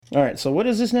All right, so what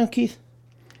is this now, Keith?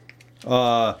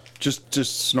 Just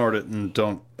snort it and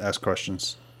don't ask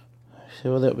questions.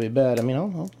 Well, that would be bad. I mean,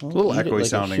 I'll A little eat it echoey like a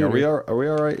sounding. Are we all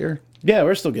right here? Yeah,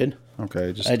 we're still good.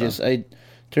 Okay. I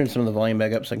turned some of the volume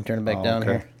back up so I can turn it back down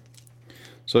here.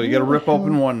 So you got to rip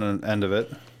open one end of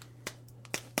it.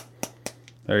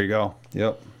 There you go.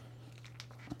 Yep.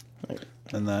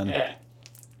 And then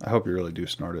I hope you really do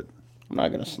snort it. I'm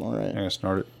not gonna snort it. You're gonna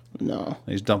snort it. No.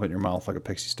 You just dump it in your mouth like a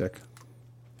pixie stick.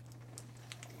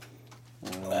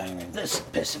 This is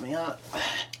pissing me off.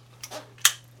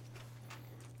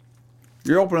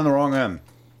 You're opening the wrong end.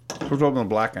 You're supposed to open the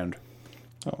black end.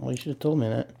 Oh, well, you should have told me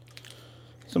that.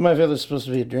 So I feel this is supposed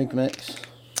to be a drink mix.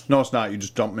 No, it's not. You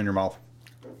just dump them in your mouth.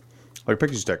 Like a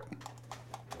pixie stick.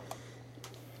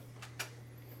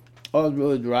 Oh, it's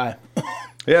really dry.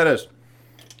 Yeah, it is.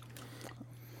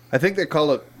 I think they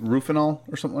call it Rufinol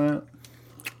or something like that.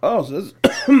 Oh, so this...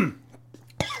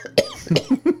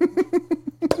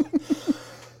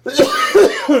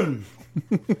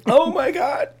 Oh my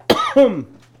god.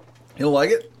 You'll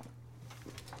like it?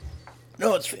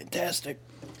 No, it's fantastic.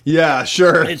 Yeah,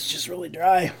 sure. It's just really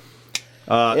dry.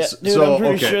 Yeah, Dude, so, I'm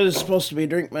pretty okay. sure this is supposed to be a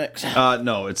drink mix.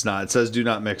 No, it's not. It says do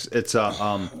not mix. It's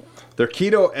their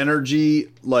keto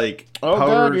energy like Oh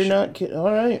powders. god, you're not kidding.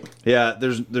 All right. Yeah,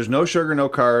 there's no sugar, no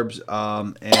carbs,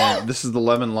 and this is the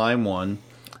lemon lime one,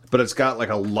 but it's got like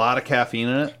a lot of caffeine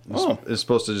in it. It's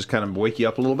supposed to just kind of wake you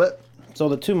up a little bit. So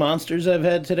the two monsters I've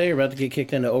had today are about to get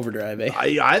kicked into overdrive, eh?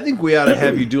 I think we ought to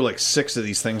have you do like 6 of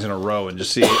these things in a row and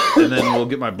just see, and then we'll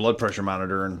get my blood pressure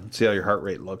monitor and see how your heart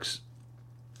rate looks.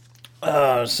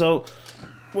 So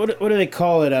what do they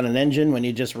call it on an engine when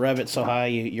you just rev it so high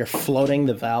you're floating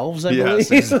the valves, I Yes,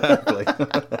 believe? exactly.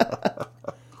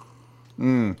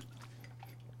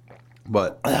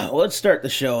 But Well, let's start the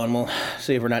show and we'll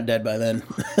see if we're not dead by then.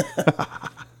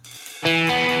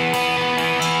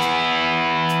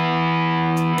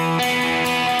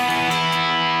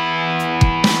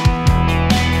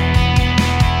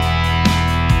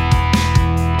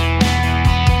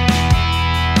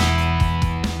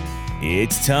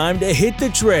 It's time to hit the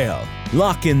trail,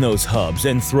 lock in those hubs,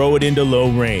 and throw it into low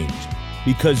range.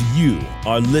 Because you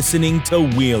are listening to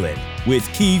Wheelin'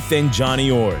 with Keith and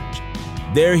Johnny Orange.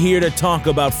 They're here to talk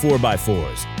about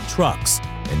 4x4s, trucks,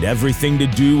 and everything to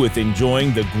do with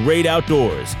enjoying the great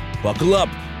outdoors. Buckle up.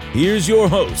 Here's your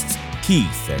hosts,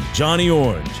 Keith and Johnny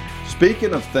Orange.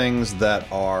 speaking of things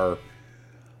that are,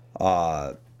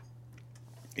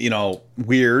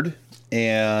 weird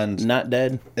and Not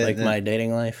dead, like my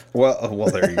dating life. well,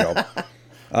 there you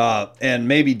go. And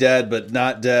maybe dead, but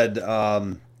not dead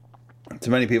to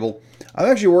many people. I'm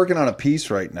actually working on a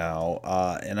piece right now,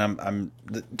 and I'm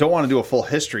don't want to do a full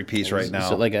history piece right now.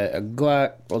 Is it like a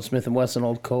Glock, old Smith & Wesson,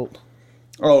 old Colt?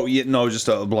 Oh, yeah, no, just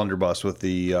a blunderbuss with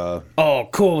the. Oh,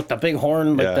 cool, with the big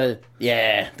horn,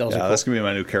 Yeah. those are cool. That's gonna be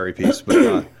my new carry piece,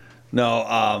 but no.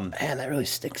 Man, that really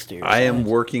sticks to your I am sides.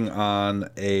 working on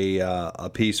a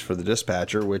piece for the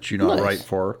Dispatcher, which I Nice. write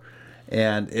for,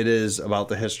 and it is about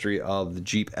the history of the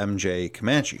Jeep MJ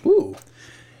Comanche. Ooh.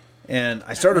 And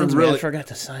I started I really. forgot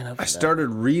to sign up for I started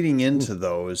reading into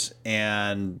those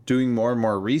and doing more and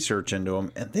more research into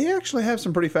them, and they actually have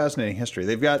some pretty fascinating history.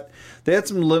 They had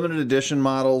some limited edition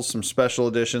models, some special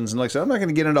editions, and like I said, I'm not going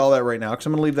to get into all that right now because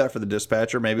I'm going to leave that for the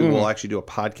Dispatcher. Maybe we'll actually do a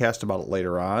podcast about it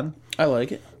later on. that. I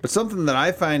like it. But something that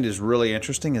I find is really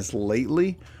interesting is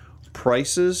lately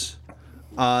prices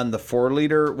on the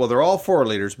 4-liter. Well, they're all 4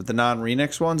 liters, but the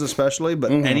non-Renix ones especially.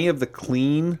 But any of the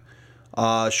clean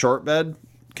short bed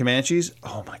Comanches,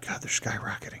 oh my God, they're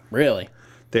skyrocketing. Really?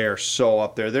 They're so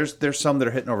up there. There's some that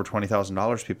are hitting over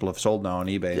 $20,000. People have sold now on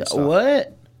eBay and stuff.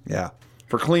 What? Yeah,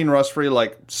 for clean rust free,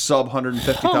 like sub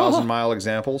 150,000 mile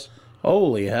examples,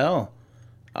 Holy hell.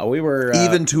 We were...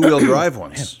 even 2-wheel drive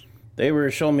ones. They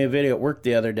were showing me a video at work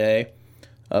the other day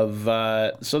of...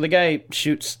 so the guy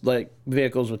shoots like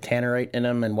vehicles with tannerite in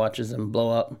them and watches them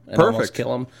blow up and almost Perfect.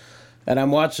 kill them. And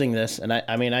I'm watching this, and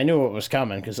I mean, I knew it was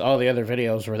coming because all the other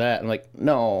videos were that. I'm like,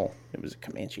 no, it was a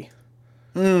Comanche.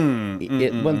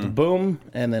 It went to boom,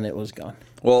 and then it was gone.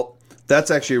 Well,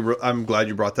 that's actually, I'm glad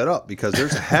you brought that up because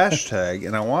there's a hashtag,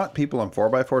 and I want people on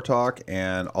 4x4 Talk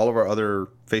and all of our other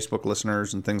Facebook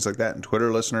listeners and things like that and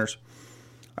Twitter listeners.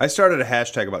 I started a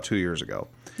hashtag about 2 years ago.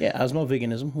 Yeah, Osmo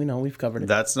veganism. We know, we've covered it.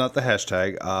 That's not the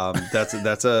hashtag.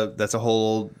 That's a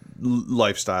whole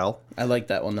lifestyle. I like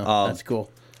that one, though. That's cool.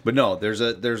 But no, there's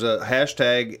a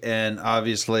hashtag, and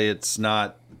obviously it's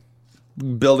not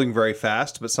building very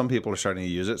fast, but some people are starting to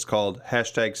use it. It's called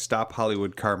hashtag Stop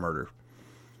Hollywood Car Murder.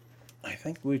 I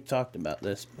think we've talked about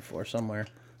this before somewhere.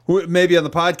 Maybe on the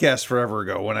podcast forever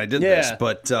ago when I did this, Yeah.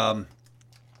 but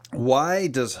why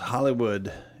does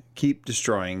Hollywood keep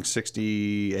destroying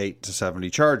 68 to 70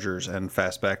 Chargers and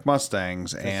fastback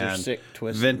Mustangs and sick,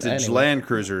 twisted, vintage anyway. Land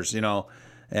Cruisers,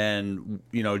 and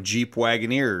Jeep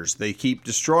Wagoneers. They keep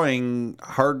destroying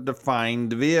hard to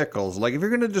find vehicles. Like, if you're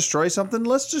going to destroy something,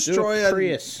 let's destroy a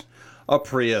Prius. A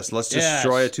Prius. Let's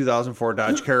destroy a 2004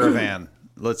 Dodge Caravan.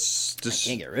 Let's just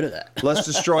Can't get rid of that. let's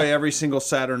destroy every single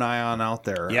Saturn Ion out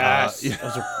there. Yes.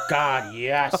 God,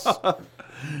 yes.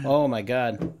 Oh my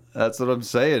God. That's what I'm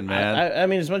saying, man. I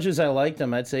mean, as much as I like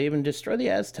them, I'd say even destroy the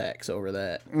Aztecs over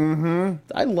that. Mm-hmm.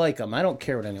 I like them. I don't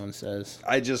care what anyone says.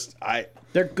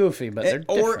 They're goofy, but they're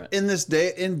different. Or in this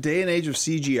day and age of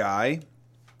CGI,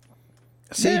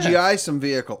 some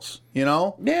vehicles.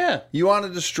 Yeah. You want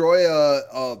to destroy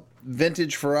a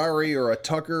vintage Ferrari or a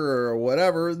Tucker or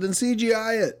whatever, then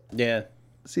CGI it. Yeah.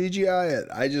 CGI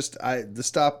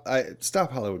it.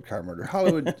 Stop Hollywood car murder.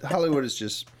 Hollywood is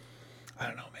just, I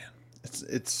don't know, man.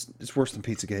 It's worse than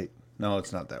Pizzagate. No,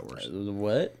 it's not that worse.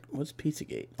 What? What's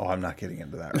Pizzagate? Oh, I'm not getting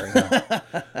into that right now.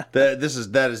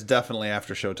 that is definitely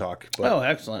after show talk. But Oh,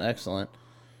 excellent.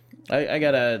 I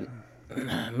gotta.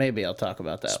 Maybe I'll talk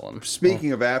about that one.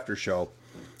 speaking of after show,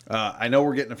 I know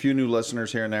we're getting a few new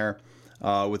listeners here and there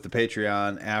with the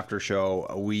Patreon after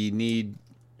show. We need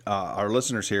our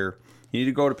listeners here. You need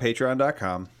to go to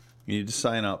patreon.com. You need to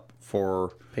sign up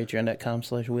for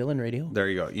Patreon.com/WheelinRadio. There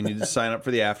you go. You need to sign up for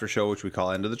the after show, which we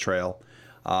call End of the Trail.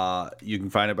 You can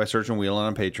find it by searching Wheelin'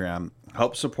 on Patreon.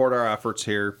 Help support our efforts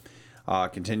here,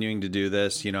 continuing to do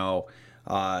this,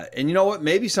 and you know what?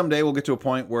 Maybe someday we'll get to a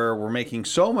point where we're making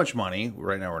so much money.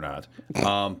 Right now we're not.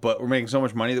 But we're making so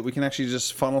much money that we can actually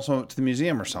just funnel some of it to the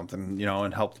museum or something,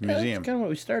 and help the museum. That's kind of what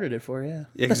we started it for, yeah.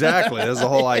 Exactly. That was the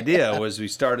whole idea, was we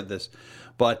started this.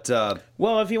 But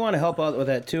well, if you want to help out with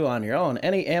that too on your own,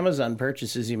 any Amazon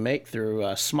purchases you make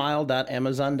through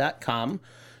smile.amazon.com,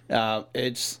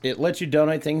 it lets you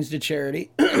donate things to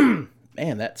charity. Man,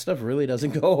 that stuff really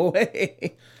doesn't go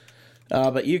away.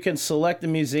 But you can select a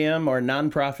museum or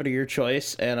nonprofit of your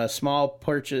choice, and a small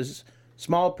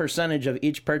percentage of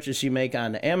each purchase you make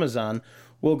on Amazon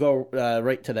will go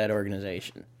right to that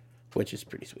organization, which is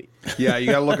pretty sweet. yeah,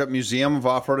 you got to look up Museum of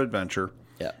Off-Road Adventure.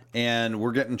 Yeah. And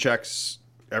we're getting checks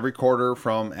every quarter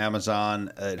from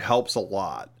Amazon. It helps a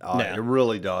lot. Yeah. It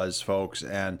really does, folks.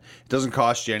 And it doesn't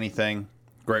cost you anything.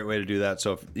 Great way to do that.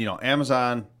 So, if,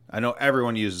 Amazon, I know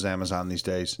everyone uses Amazon these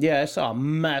days. Yeah, I saw a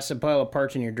massive pile of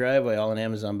parts in your driveway all in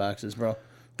Amazon boxes, bro.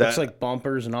 Looks like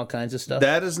bumpers and all kinds of stuff.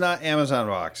 That is not Amazon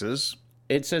boxes.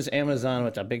 It says Amazon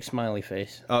with a big smiley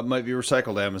face. It might be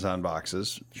recycled Amazon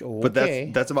boxes. Okay. But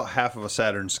that's about half of a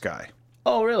Saturn Sky.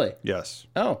 Oh, really? Yes.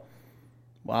 Oh.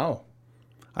 Wow.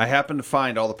 I happened to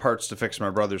find all the parts to fix my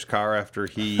brother's car after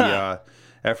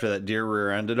after that deer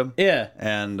rear-ended him. Yeah.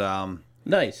 And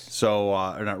Nice. so,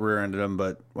 or not rear-ended him,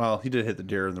 but, well, he did hit the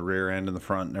deer in the rear end and the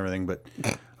front and everything. But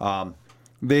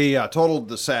they totaled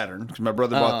the Saturn, because my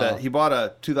brother bought that. He bought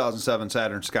a 2007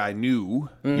 Saturn Sky new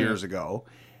years ago,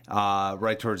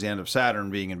 right towards the end of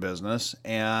Saturn being in business.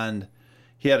 And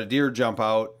he had a deer jump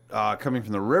out coming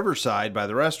from the riverside by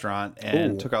the restaurant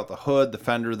and took out the hood, the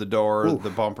fender, the door, the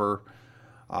bumper.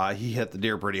 He hit the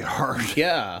deer pretty hard.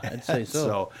 Yeah, I'd say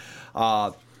so.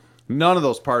 So, none of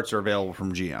those parts are available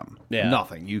from GM. Yeah.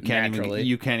 Nothing. You can't Naturally.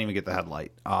 even get the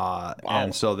headlight.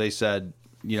 And so they said,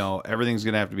 everything's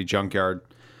going to have to be junkyard.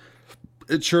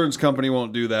 Insurance company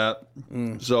won't do that.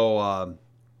 So a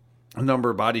number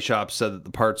of body shops said that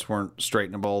the parts weren't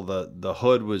straightenable. The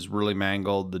hood was really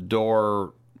mangled. The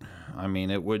door, I mean,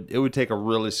 it would take a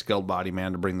really skilled body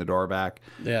man to bring the door back.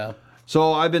 Yeah.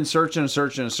 So I've been searching,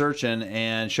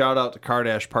 and shout out to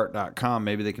cardashpart.com.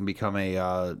 Maybe they can become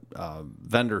a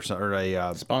vendor or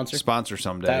a sponsor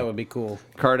someday. That would be cool.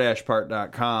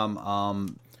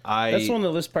 Cardashpart.com. That's one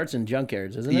that lists parts in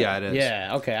junkyards, isn't it? Yeah, it is.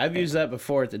 Yeah, okay. I've used that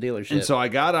before at the dealership. And so I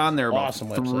got on there about Awesome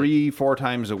website. 3-4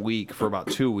 times a week for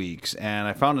about 2 weeks, and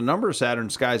I found a number of Saturn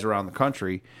Skies around the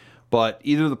country, but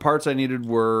either the parts I needed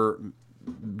were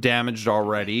damaged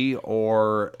already,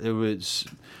 or there was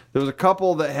a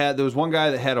couple that there was one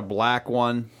guy that had a black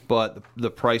one, but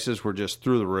the prices were just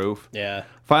through the roof. Yeah.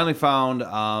 Finally found,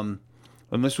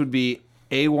 and this would be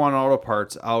A1 Auto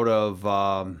Parts out of,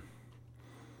 I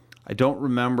don't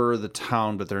remember the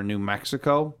town, but they're in New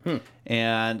Mexico.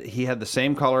 And he had the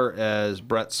same color as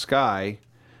Brett's Sky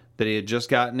that he had just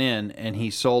gotten in, and he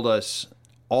sold us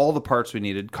all the parts we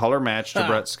needed, color matched to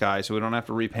Brett's Sky, so we don't have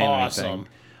to repaint anything.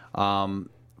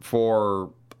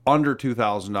 For under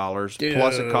 $2,000,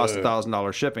 plus it cost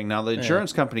 $1,000 shipping. Now the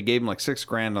insurance company gave him like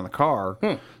 $6,000 on the car,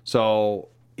 so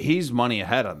he's money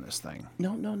ahead on this thing.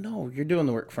 No. You're doing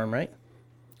the work for him, right?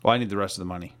 Well, I need the rest of the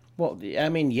money. Well, I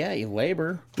mean, yeah, you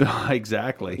labor.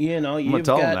 Exactly. You know, I'm gonna you've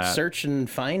tell 'em got that. search and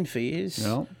find fees, You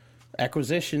know?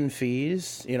 acquisition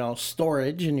fees,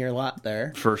 storage in your lot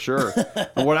there. For sure.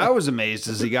 But what I was amazed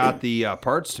is he got the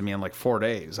parts to me in like 4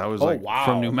 days. I was wow.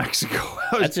 from New Mexico.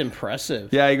 That's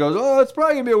impressive. Yeah, he goes, oh, it's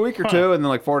probably going to be a week or two. And then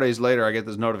like 4 days later, I get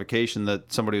this notification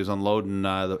that somebody was unloading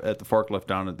at the forklift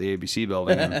down at the ABC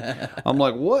building. And I'm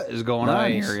like, what is going on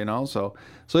Nice. here?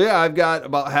 So yeah, I've got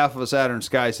about half of a Saturn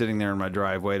Sky sitting there in my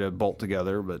driveway to bolt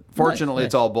together. But fortunately, Nice.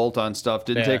 it's all bolt-on stuff.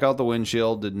 Didn't Yeah. take out the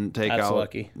windshield. Didn't take That's out.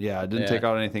 lucky. Yeah, didn't Yeah. take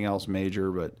out anything else major.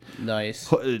 But Nice.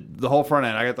 the whole front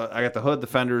end, I got the hood, the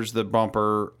fenders, the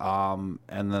bumper, and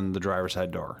then the driver's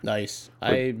side door. Nice.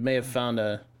 I may have found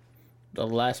the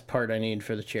last part I need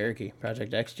for the Cherokee,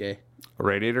 Project XJ. A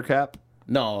radiator cap.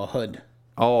 No, a hood.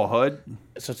 Oh, a hood.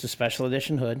 So it's a special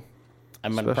edition hood.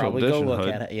 I'm going to Special probably go edition look hood.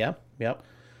 at it. Yep.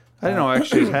 I didn't know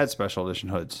actually it had special edition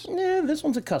hoods. Yeah, this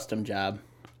one's a custom job.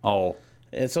 Oh,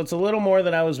 And so it's a little more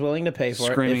than I was willing to pay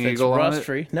for Screaming it. If it's Eagle on it? rust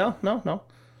free. No.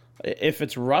 If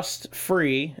it's rust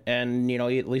free and,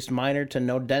 at least minor to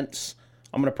no dents,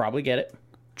 I'm going to probably get it.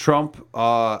 Trump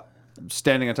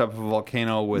standing on top of a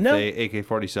volcano with No. a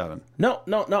AK-47. No.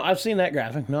 I've seen that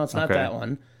graphic. No, it's not Okay. that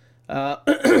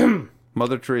one.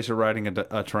 Mother Teresa riding a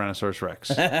Tyrannosaurus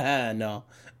Rex. No.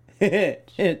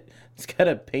 It's got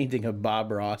a painting of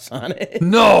Bob Ross on it.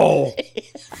 No,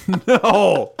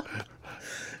 no,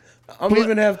 I'm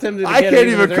even have tempted to I get can't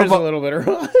it, even there's come up- a little bit of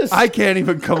Ross. I can't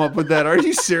even come up with that. Are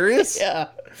you serious? Yeah.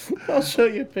 I'll show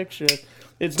you a picture.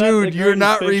 It's not Dude, the you're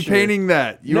not greatest picture. repainting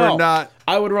that. You're No, not.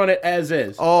 I would run it as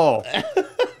is. Oh,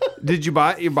 did you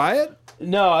buy it? You buy it?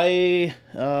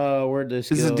 No, where'd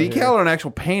this Is go it a decal here? or an actual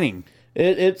painting?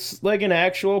 It's like an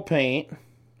actual paint.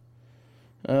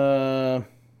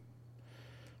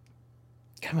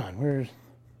 Come on, where's...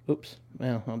 Oops.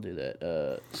 Well, I'll do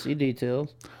that. See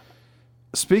details.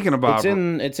 Speaking of Bob,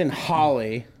 It's in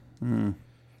Holly. No,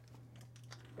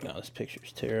 this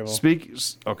picture's terrible.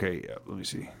 Okay, yeah, let me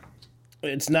see.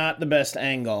 It's not the best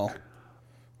angle.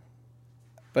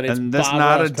 But it's And that's Bob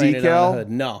not Ross a painted on decal? the hood.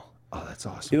 No. Oh, that's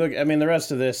awesome. You look. I mean, the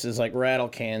rest of this is like rattle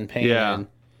can painted. Yeah.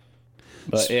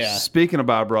 But yeah. Speaking of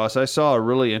Bob Ross, I saw a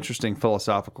really interesting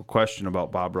philosophical question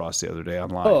about Bob Ross the other day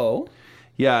online. Oh.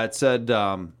 Yeah, it said,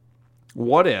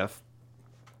 what if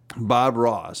Bob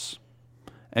Ross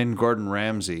and Gordon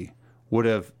Ramsay would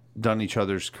have done each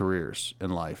other's careers in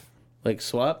life? Like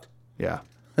swapped? Yeah.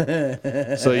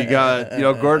 So you got,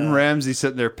 Gordon Ramsay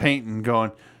sitting there painting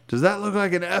going, does that look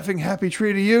like an effing happy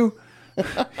tree to you?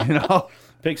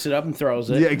 Picks it up and throws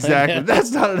it. Yeah, exactly.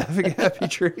 That's not an effing happy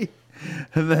tree.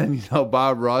 And then,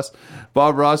 Bob Ross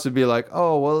would be like,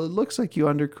 oh, well, it looks like you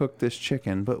undercooked this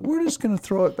chicken, but we're just going to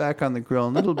throw it back on the grill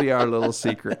and it'll be our little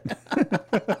secret.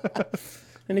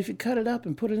 And if you cut it up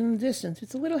and put it in the distance,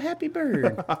 it's a little happy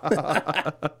bird.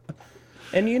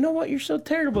 And you know what? You're so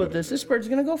terrible at this. This bird's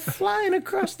going to go flying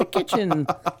across the kitchen.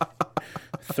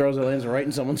 Throws it, lands right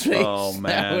in someone's face. Oh, man.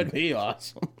 That would be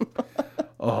awesome.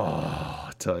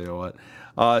 I'll tell you what.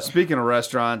 Speaking of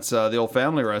restaurants, the old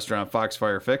family restaurant,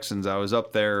 Foxfire Fixins', I was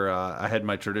up there. I had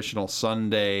my traditional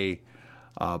Sunday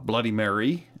Bloody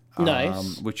Mary.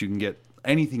 Nice. Which you can get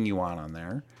anything you want on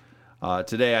there.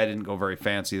 Today I didn't go very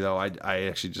fancy, though. I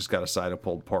actually just got a side of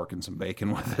pulled pork and some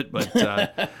bacon with it. But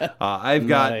I've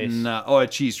gotten a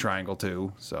cheese triangle,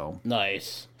 too. So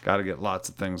Nice. got to get lots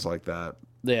of things like that.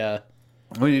 Yeah.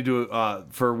 We need to do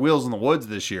for Wheels in the Woods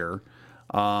this year.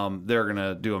 They're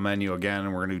gonna do a menu again,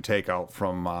 and we're gonna do takeout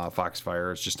from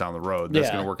Foxfire. It's just down the road. That's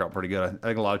Yeah. gonna work out pretty good. I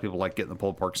think a lot of people like getting the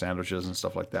pulled pork sandwiches and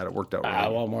stuff like that. It worked out really I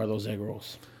well. want more of those egg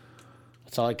rolls.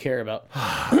 That's all I care about.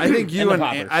 I think you And the and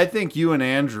poppers. I think you and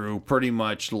Andrew pretty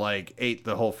much ate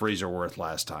the whole freezer worth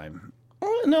last time.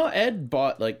 Oh, no, Ed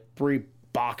bought like 3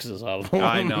 boxes of them.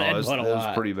 I know, Ed it was bought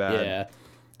a pretty lot. bad.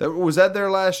 Was that there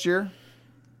last year?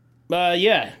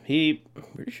 Yeah. Pretty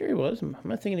sure he was. I'm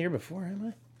not thinking the year before, am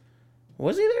I?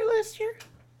 Was he there last year?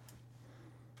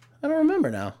 I don't remember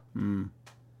now.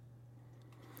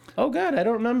 Oh God, I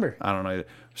don't remember. I don't know either.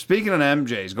 Speaking of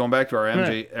MJs, going back to our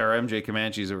MJ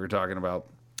Comanches that we were talking about,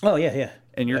 Oh yeah.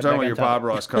 and you're Right talking back about your on topic. Bob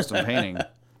Ross custom painting.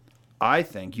 I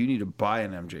think you need to buy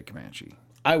an MJ Comanche.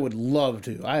 I would love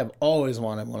to. I have always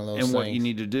wanted one of those And things. what you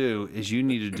need to do is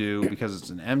because it's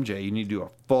an MJ, you need to do a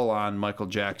full-on Michael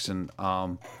Jackson,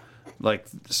 like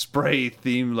spray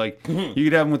theme. Like you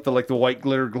could have him with the white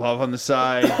glitter glove on the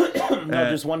side. No,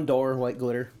 just one door, white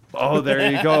glitter. Oh, there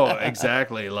you go.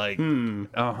 Exactly. Like,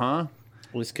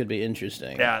 This could be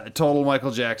interesting. Yeah, total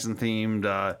Michael Jackson themed.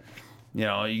 You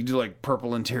can do like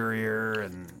purple interior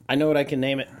and I know what I can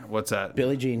name it. what's that?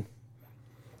 Billie Jean.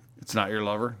 It's not your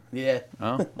lover. Yeah.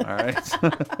 Oh, all right.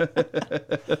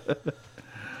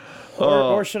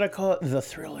 Or should I call it the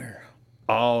thriller?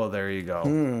 Oh, there you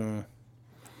go.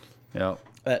 Yep.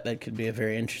 That could be a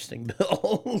very interesting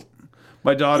bill.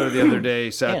 My daughter the other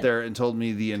day sat there and told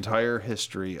me the entire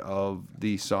history of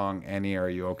the song Annie, Are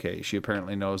You Okay? She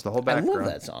apparently knows the whole I background. love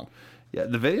that song. Yeah,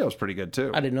 the video's pretty good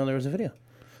too. I didn't know there was a video.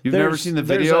 You've never seen the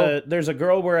video? There's a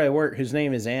girl where I work whose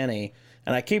name is Annie,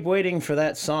 and I keep waiting for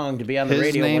that song to be on the His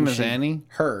radio. name when is Annie?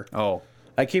 Her. Oh.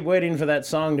 I keep waiting for that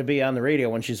song to be on the radio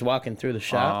when she's walking through the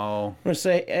shop. Oh. I'm going to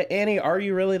say, Annie, are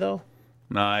you really, though?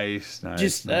 Nice.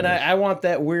 And I want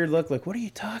that weird look, like, what are you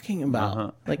talking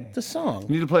about? Like, the song.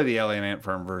 You need to play the Alien Ant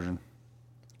Farm version.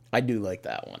 I do like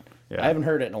that one. Yeah. I haven't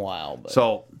heard it in a while.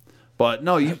 But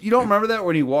no, you don't remember that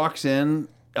when he walks in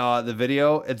the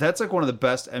video? That's like one of the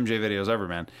best MJ videos ever,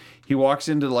 man. He walks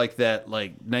into like that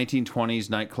 1920s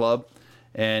nightclub,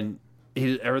 and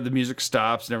the music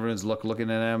stops, and everyone's looking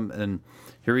at him, and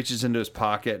he reaches into his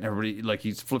pocket, and everybody,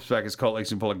 he flips back his coat like he's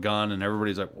going to pull a gun, and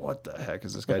everybody's like, what the heck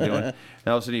is this guy doing? And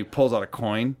all of a sudden he pulls out a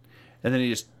coin, and then he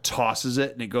just tosses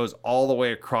it, and it goes all the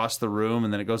way across the room,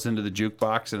 and then it goes into the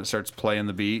jukebox, and it starts playing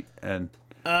the beat. And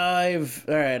all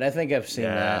right, I think I've seen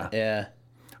that. Yeah.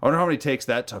 I wonder how many takes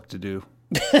that took to do.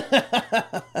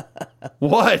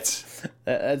 What?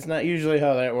 That's not usually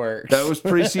how that works. That was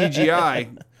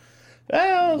pre-CGI.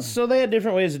 Well, so they had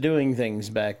different ways of doing things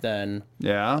back then.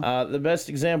 Yeah. The best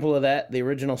example of that, the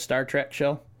original Star Trek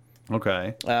show.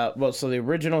 Okay. So the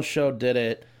original show did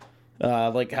it,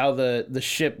 like how the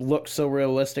ship looked so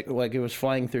realistic, like it was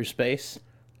flying through space.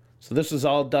 So this was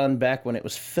all done back when it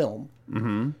was film.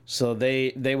 Mm-hmm. So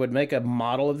they would make a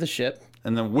model of the ship.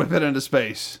 And then whip it into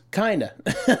space. Kinda.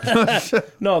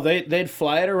 No, they'd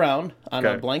fly it around on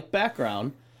a blank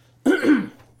background.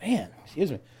 Man, excuse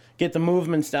me. Get the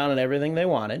movements down and everything they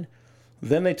wanted.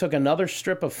 Then they took another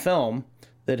strip of film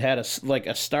that had a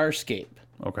starscape.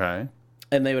 Okay.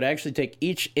 And they would actually take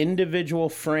each individual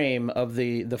frame of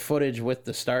the footage with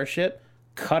the starship,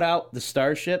 cut out the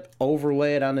starship,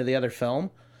 overlay it onto the other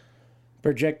film,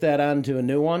 project that onto a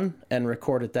new one, and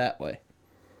record it that way.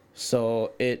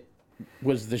 So it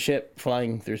was the ship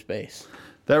flying through space.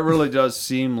 That really does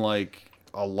seem like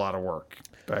a lot of work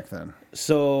back then.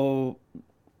 So,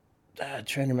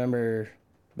 trying to remember,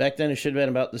 back then it should have been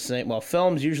about the same. Well,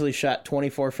 films usually shot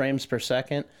 24 frames per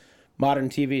second. Modern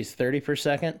TV is 30 per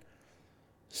second.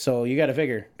 So you got to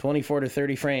figure 24 to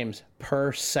 30 frames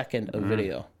per second of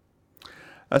video.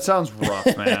 That sounds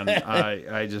rough, man.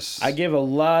 I give a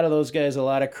lot of those guys a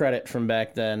lot of credit from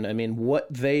back then. I mean,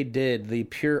 what they did, the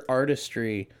pure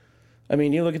artistry. I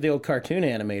mean, you look at the old cartoon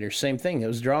animators, same thing. It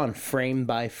was drawn frame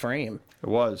by frame. It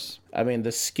was. I mean,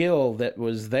 the skill that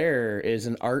was there is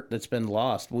an art that's been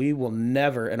lost. We will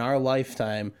never, in our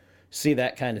lifetime, see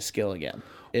that kind of skill again.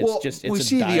 It's we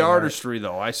see the artistry,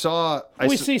 though.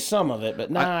 We see some of it, but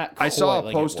not I saw a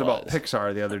like post about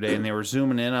Pixar the other day, and they were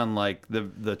zooming in on,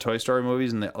 the Toy Story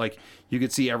movies, and, you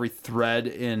could see every thread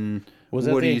in Was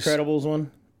that Woody's... the Incredibles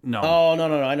one? No. Oh,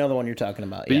 no. I know the one you're talking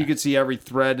about. But you could see every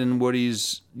thread in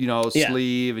Woody's,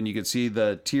 sleeve, and you could see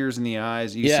the tears in the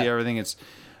eyes. You see everything. It's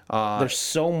there's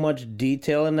so much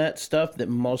detail in that stuff that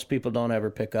most people don't ever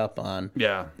pick up on.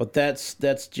 Yeah. But that's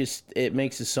just, it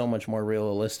makes it so much more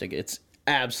realistic. It's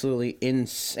absolutely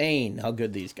insane how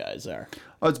good these guys are.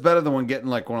 Oh, it's better than getting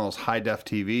one of those high-def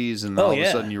TVs, and all of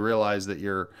a sudden you realize that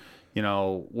you're,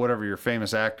 whatever your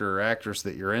famous actor or actress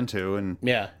that you're into, and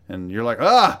you're like,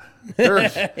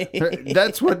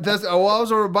 that's what. I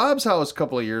was over at Bob's house a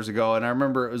couple of years ago, and I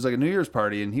remember it was like a New Year's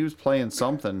party, and he was playing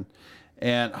something,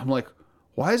 and I'm like,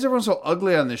 why is everyone so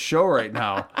ugly on this show right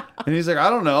now? And he's like, I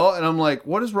don't know. And I'm like,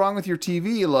 what is wrong with your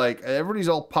TV? Like, everybody's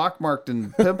all pockmarked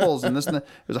and pimples and this and that.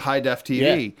 It was a high-def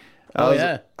TV.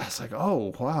 Yeah. I was like,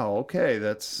 oh, wow, okay,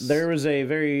 There was a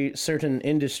very certain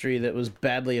industry that was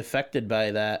badly affected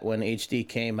by that when HD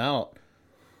came out.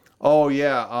 Oh,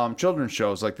 yeah, children's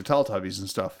shows like the Teletubbies and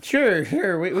stuff.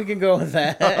 Sure, we can go with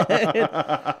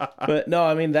that. But no,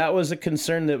 I mean, that was a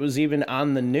concern that was even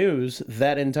on the news.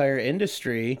 That entire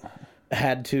industry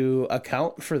had to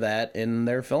account for that in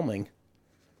their filming.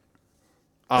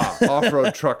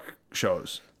 Off-road truck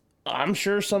shows. I'm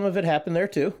sure some of it happened there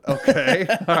too. Okay,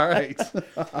 all right.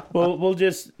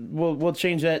 We'll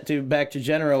change that back to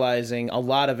generalizing a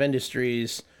lot of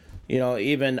industries,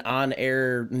 even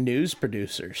on-air news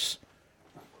producers.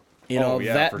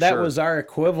 That was our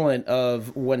equivalent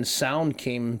of when sound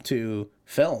came to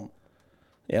film.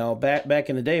 Back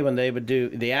in the day when they would do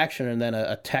the action and then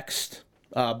a text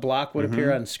block would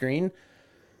appear on screen.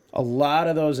 A lot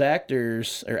of those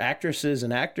actors or actresses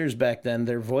and actors back then,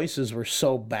 their voices were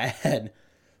so bad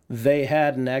they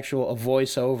had a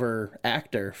voiceover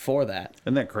actor for that.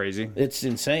 Isn't that crazy? It's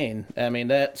insane. I mean,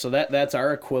 that's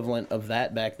our equivalent of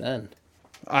that back then.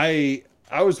 I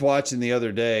was watching the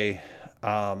other day,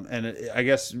 I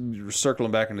guess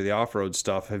circling back into the off-road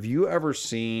stuff. Have you ever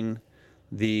seen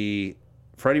the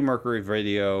Freddie Mercury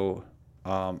video?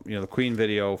 The Queen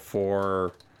video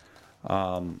for, it's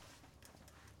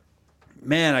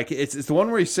the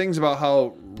one where he sings about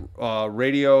how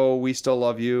Radio We Still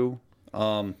Love You.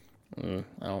 I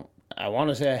want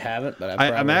to say I haven't, but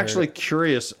I'm actually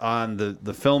curious on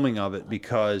the filming of it,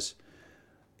 because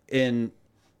have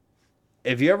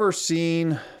you ever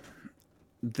seen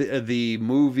the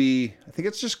movie? I think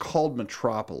it's just called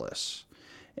Metropolis,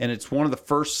 and it's one of the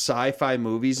first sci-fi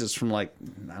movies. It's from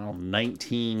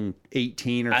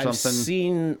 1918 or I've something.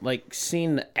 seen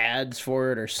the ads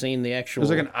for it, or seen the actual. It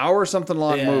was like an hour something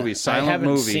long movie, silent I haven't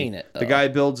movie. Seen it, the guy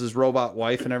builds his robot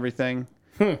wife and everything.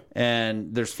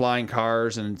 And there's flying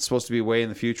cars, and it's supposed to be way in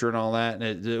the future and all that.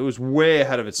 And it was way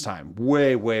ahead of its time.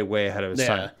 Way, way, way ahead of its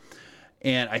time.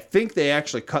 And I think they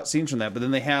actually cut scenes from that, but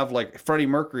then they have Freddie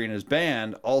Mercury and his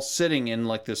band all sitting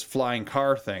in this flying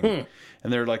car thing.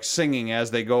 And they're singing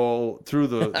as they go through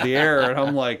the air. And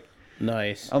I'm like,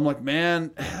 nice. I'm like,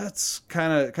 man, that's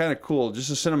kind of cool. Just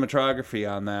the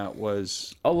cinematography on that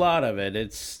was a lot of it.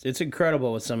 It's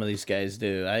incredible what some of these guys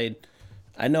do. I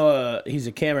know he's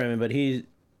a cameraman, but he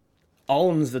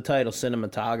owns the title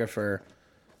cinematographer.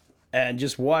 And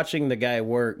just watching the guy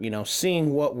work,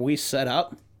 seeing what we set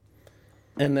up,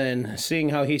 and then seeing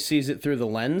how he sees it through the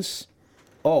lens.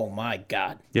 Oh my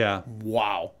God. Yeah.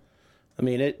 Wow. I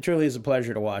mean, it truly is a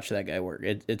pleasure to watch that guy work.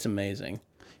 It's amazing.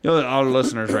 Our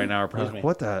listeners right now are probably like,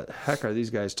 what the heck are these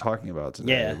guys talking about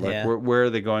today? Yeah, Where are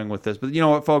they going with this? But you know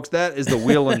what, folks? That is the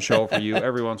Wheelin' Show for you.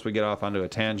 Every once we get off onto a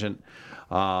tangent.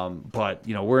 But,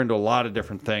 we're into a lot of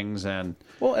different things. And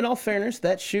well, in all fairness,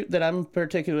 that shoot that I'm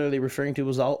particularly referring to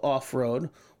was all off-road.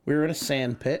 We were in a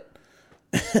sand pit.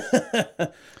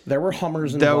 There were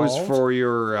Hummers involved. That was for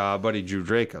your buddy Drew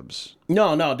Jacobs.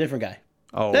 No, different guy.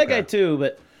 Oh, that guy too,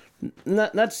 but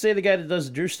not to say the guy that does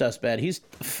Drew stuff's bad. He's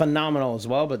phenomenal as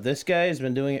well, but this guy has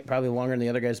been doing it probably longer than the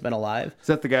other guy's been alive. Is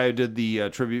that the guy who did the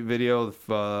tribute video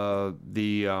of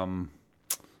the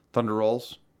Thunder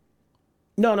Rolls?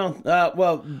 No. That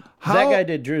guy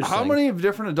did Drew's How thing. many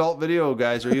different adult video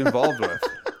guys are you involved with?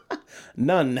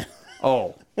 None.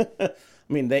 Oh.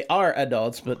 I mean, they are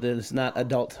adults, but it's not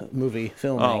adult movie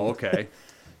filming. Oh, okay.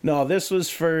 No, this was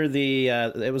for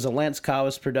it was a Lance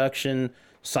Cowis production,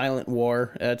 Silent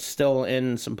War. It's still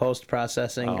in some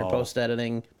post-processing or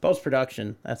post-editing.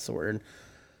 Post-production, that's the word.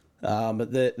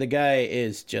 But the guy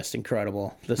is just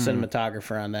incredible. The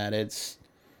cinematographer on that, it's...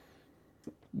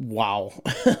 Wow.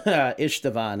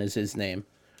 Istvan is his name.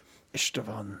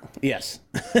 Istvan. Yes.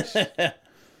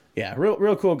 Yeah,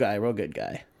 real cool guy, real good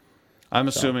guy. I'm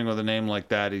assuming with a name like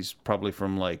that, he's probably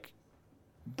from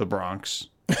the Bronx.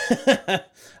 I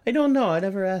don't know. I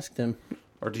never asked him.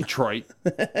 Or Detroit.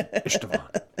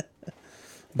 Istvan.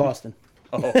 Boston.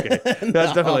 Oh, okay.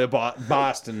 That's definitely a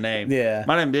Boston name. Yeah.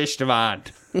 My name is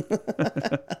Istvan.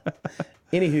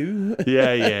 Anywho.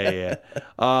 Yeah.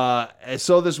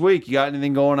 So this week, you got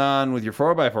anything going on with your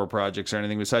 4x4 projects or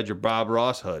anything besides your Bob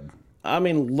Ross hood? I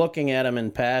mean, looking at them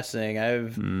in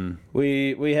passing,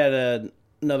 we had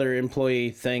another employee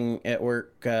thing at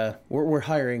work. We're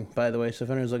hiring, by the way, so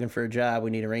if anyone's looking for a job, we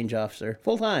need a range officer.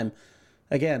 Full-time.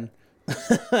 Again.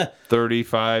 $35,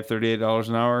 $38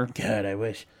 an hour? God, I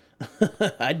wish.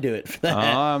 I'd do it for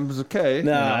that. Okay.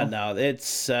 No.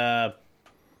 It's,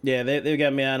 they've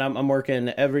got me on. I'm working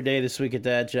every day this week at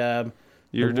that job.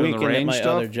 You're doing the range at my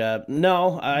stuff? other job.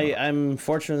 No, I'm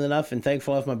fortunate enough and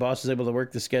thankful enough my boss is able to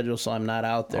work the schedule, so I'm not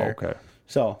out there. Okay.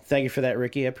 So thank you for that,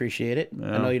 Ricky. I appreciate it.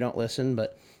 Yeah. I know you don't listen,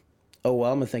 but oh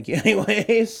well, I'm gonna thank you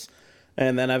anyways.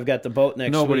 And then I've got the boat next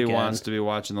weekend. Nobody wants to be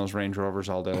watching those Range Rovers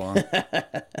all day long.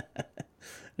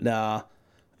 No,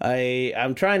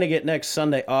 I'm trying to get next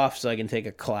Sunday off so I can take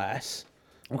a class.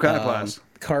 What kind of class?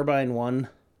 Carbine 1.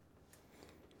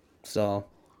 So,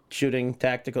 shooting,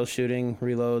 tactical shooting,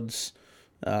 reloads.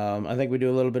 I think we do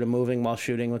a little bit of moving while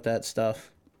shooting with that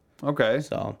stuff. Okay.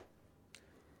 So,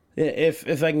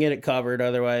 if I can get it covered,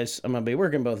 otherwise I'm gonna be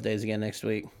working both days again next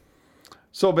week.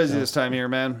 So busy this time of year,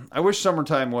 man. I wish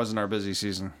summertime wasn't our busy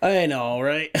season. I know,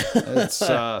 right?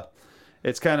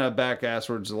 It's kind of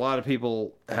back-asswards. A lot of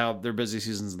people have their busy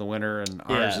seasons in the winter, and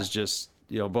ours is just,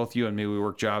 both you and me, we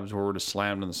work jobs where we're just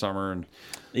slammed in the summer. And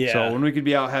so when we could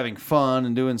be out having fun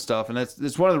and doing stuff, and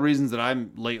it's one of the reasons that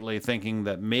I'm lately thinking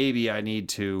that maybe I need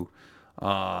to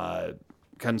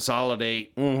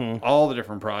consolidate all the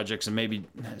different projects and maybe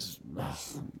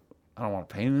I don't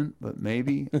want a payment, but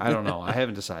maybe. I don't know. I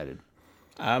haven't decided.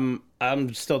 I'm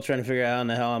still trying to figure out how in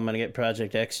the hell I'm gonna get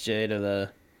Project XJ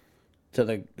to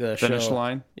the Finish show.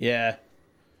 line? Yeah.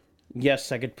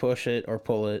 Yes, I could push it or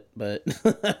pull it, but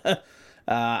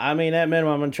I mean, at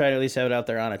minimum, I'm gonna try to at least have it out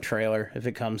there on a trailer if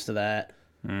it comes to that.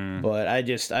 But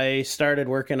I started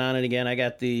working on it again. I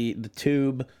got the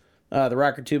tube, the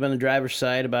rocker tube on the driver's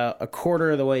side about a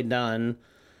quarter of the way done,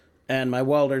 and my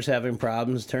welder's having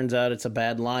problems. Turns out it's a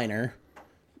bad liner.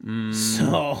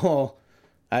 So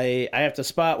I have to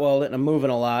spot weld it, and I'm moving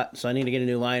a lot, so I need to get a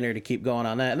new liner to keep going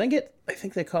on that. And then I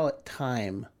think they call it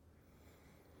time.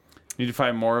 You need to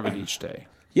find more of it each day.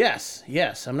 Yes.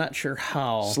 I'm not sure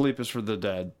how. Sleep is for the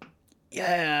dead.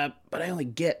 Yeah, but I only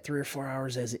get 3 or 4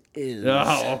 hours as it is.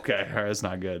 Oh, okay. All right, that's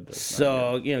not good.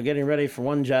 So, getting ready for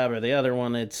one job or the other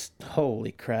one, it's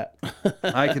holy crap.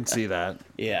 I can see that.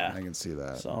 Yeah. I can see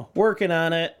that. So, working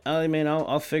on it. I mean,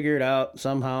 I'll figure it out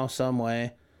somehow, some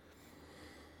way.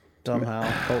 Somehow,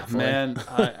 hopefully. Man,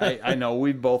 I know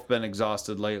we've both been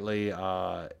exhausted lately.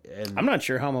 And I'm not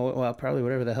sure how much, well, probably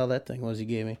whatever the hell that thing was you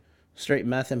gave me. Straight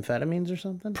methamphetamines or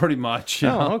something? pretty much.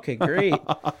 Oh, okay, great.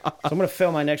 So I'm going to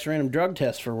fail my next random drug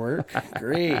test for work.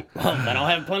 Great. Well, then I'll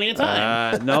have plenty of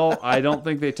time. No, I don't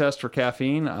think they test for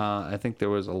caffeine. I think there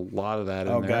was a lot of that in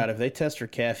there. Oh, God, if they test for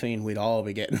caffeine, we'd all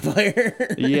be getting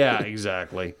fired. Yeah,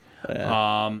 exactly.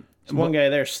 Yeah. One guy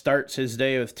there starts his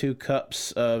day with 2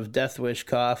 cups of Death Wish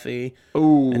coffee,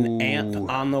 Ooh. an amp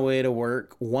on the way to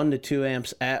work, 1 to 2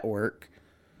 amps at work,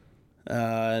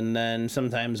 and then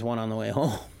sometimes 1 on the way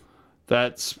home.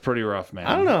 That's pretty rough, man.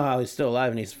 I don't know how he's still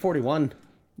alive, and he's 41.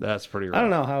 That's pretty rough. I don't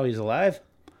know how he's alive.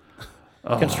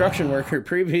 Construction worker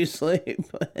previously.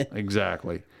 But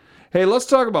Exactly. Hey, let's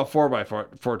talk about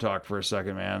 4x4 Talk for a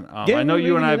second, man. Yeah, I know we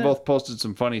you and can I do that. both posted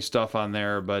some funny stuff on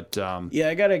there, but yeah,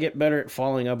 I got to get better at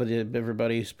following up with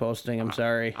everybody's posting. I'm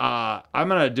sorry. I'm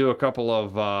going to do a couple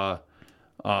of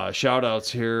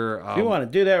shout-outs here. If you want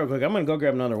to do that real quick, I'm going to go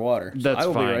grab another water. So That's I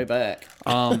will fine. be right back.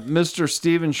 Mr.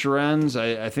 Steven Shrens,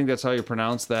 I think that's how you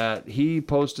pronounce that. He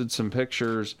posted some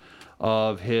pictures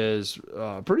of his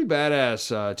pretty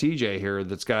badass TJ here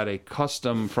that's got a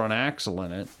custom front axle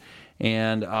in it.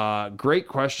 And great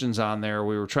questions on there.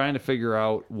 We were trying to figure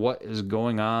out what is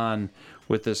going on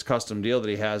with this custom deal that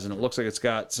he has, and it looks like it's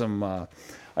got some...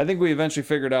 I think we eventually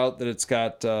figured out that it's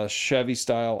got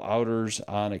Chevy-style outers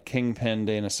on a Kingpin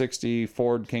Dana 60,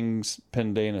 Ford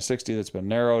Kingpin Dana 60 that's been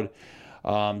narrowed.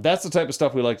 That's the type of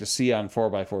stuff we like to see on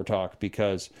 4x4 Talk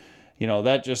because,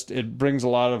 that it brings a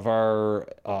lot of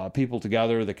our people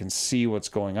together that can see what's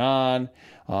going on.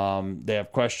 They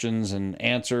have questions and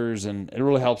answers, and it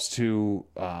really helps to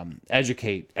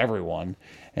educate everyone.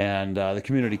 And the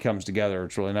community comes together.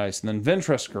 It's really nice. And then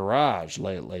Vintress Garage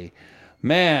lately.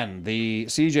 Man, the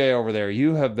CJ over there,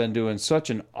 you have been doing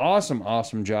such an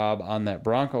awesome job on that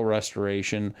Bronco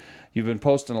restoration. You've been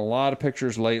posting a lot of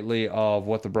pictures lately of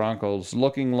what the Bronco's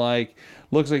looking like.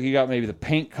 Looks like you got maybe the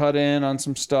paint cut in on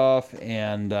some stuff,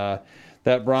 and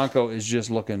that Bronco is just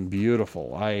looking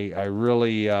beautiful. I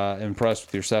really impressed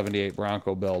with your 78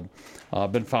 Bronco build.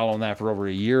 I've been following that for over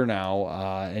a year now,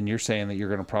 and you're saying that you're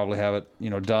going to probably have it,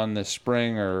 done this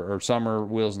spring or summer,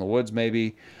 Wheels in the Woods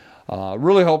maybe.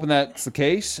 Really hoping that's the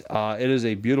case. It is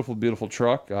a beautiful, beautiful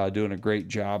truck. Doing a great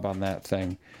job on that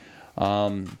thing.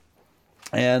 We've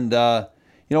had a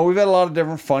lot of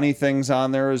different funny things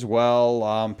on there as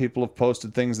well. People have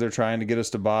posted things they're trying to get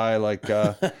us to buy, like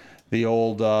the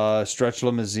old stretch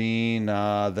limousine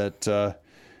that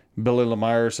Billy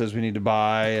Lemire says we need to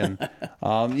buy, and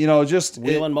just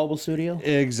Wheeling Mobile Studio.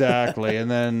 Exactly.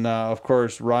 And then of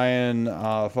course Ryan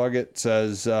Fugget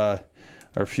says,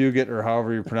 or Fugit, or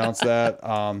however you pronounce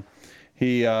that.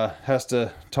 He has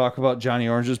to talk about Johnny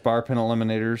Orange's bar pin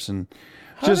eliminators, and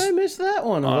How did I miss that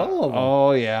one? Of all of them.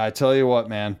 Oh yeah, I tell you what,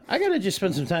 man. I gotta just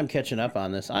spend some time catching up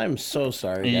on this. I'm so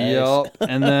sorry, guys. Yep.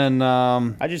 And then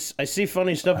I see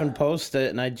funny stuff and post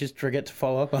it, and I just forget to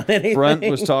follow up on anything. Brent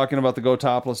was talking about the Go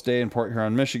Topless Day in Port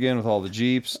Huron, Michigan, with all the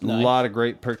Jeeps. Nice. A lot of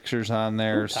great pictures on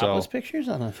there. Topless pictures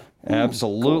on it.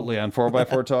 Absolutely. On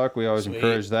 4x4 Talk, we always Sweet.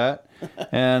 encourage that.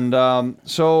 And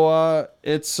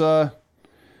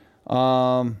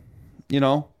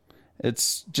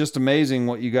it's just amazing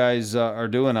what you guys are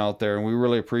doing out there, and we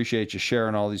really appreciate you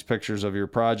sharing all these pictures of your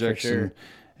projects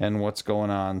and what's going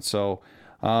on. So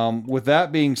with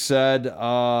that being said,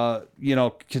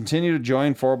 continue to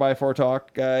join 4x4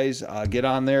 Talk, guys. Get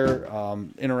on there,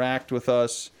 interact with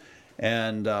us,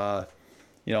 and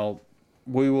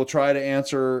we will try to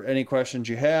answer any questions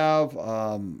you have,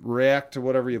 react to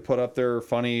whatever you put up there,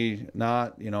 funny,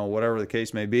 not, whatever the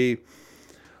case may be.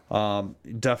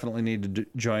 Definitely need to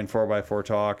join 4x4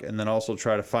 Talk, and then also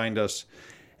try to find us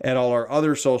at all our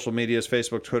other social medias,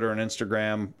 Facebook, Twitter, and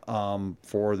Instagram,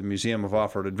 for the Museum of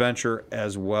Off-Road Adventure,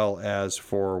 as well as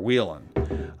for Wheelin'.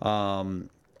 And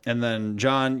then,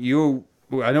 John, I know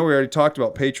we already talked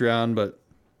about Patreon, but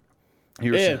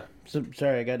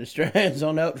Sorry, I got distracted,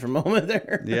 zoned out for a moment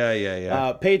there.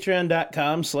 Yeah.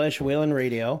 Patreon.com/Wheelin'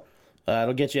 Radio.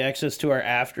 It'll get you access to our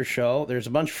after show. There's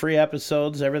a bunch of free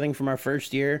episodes, everything from our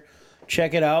first year.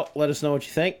 Check it out. Let us know what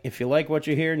you think. If you like what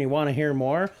you hear and you want to hear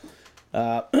more,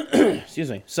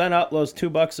 excuse me, sign up. Those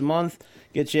 $2 a month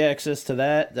get you access to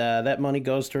that. That money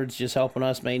goes towards just helping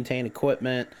us maintain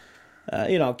equipment,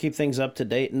 keep things up to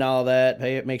date and all that.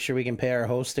 Make sure we can pay our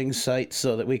hosting sites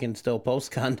so that we can still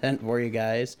post content for you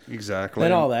guys. Exactly.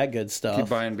 And all that good stuff. Keep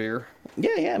buying beer.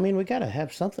 Yeah. I mean, we got to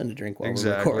have something to drink while we're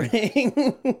Exactly.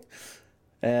 recording.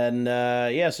 And,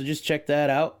 so just check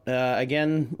that out.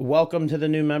 Again, welcome to the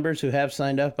new members who have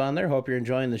signed up on there. Hope you're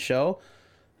enjoying the show.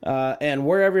 And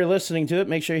wherever you're listening to it,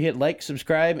 make sure you hit like,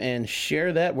 subscribe, and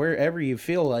share that wherever you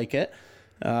feel like it.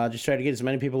 Just try to get as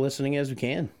many people listening as we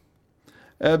can.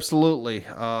 Absolutely.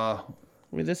 I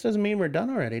mean, this doesn't mean we're done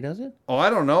already, does it? Oh,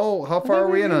 I don't know. How far are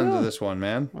we in into this one,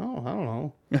 man? Oh, I don't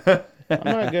know. I'm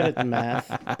not good at the math.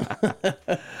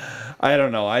 I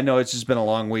don't know. I know it's just been a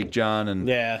long week, John, and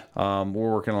Yeah.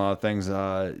 we're working a lot of things.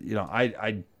 I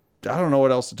don't know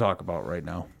what else to talk about right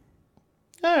now.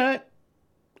 All right.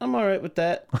 I'm all right with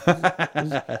that.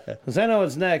 Because I know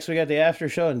what's next. We got the after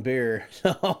show and beer.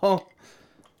 So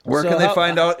Where can they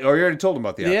find out? Oh, you already told them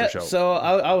about the after show. So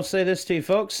I'll say this to you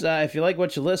folks. If you like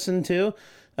what you listen to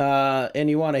and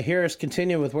you want to hear us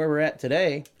continue with where we're at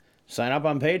today, sign up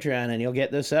on Patreon and you'll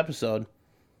get this episode.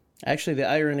 Actually, the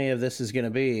irony of this is going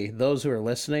to be those who are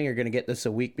listening are going to get this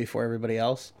a week before everybody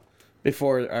else. They're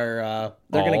going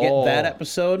to get that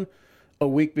episode a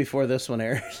week before this one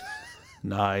airs.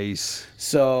 Nice.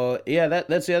 So, yeah,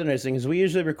 that's the other nice thing is we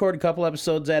usually record a couple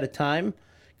episodes at a time,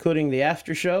 including the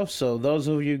after show. So those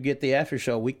of you get the after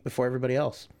show a week before everybody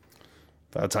else.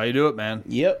 That's how you do it, man.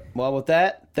 Yep. Well, with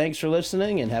that, thanks for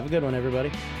listening and have a good one,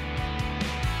 everybody.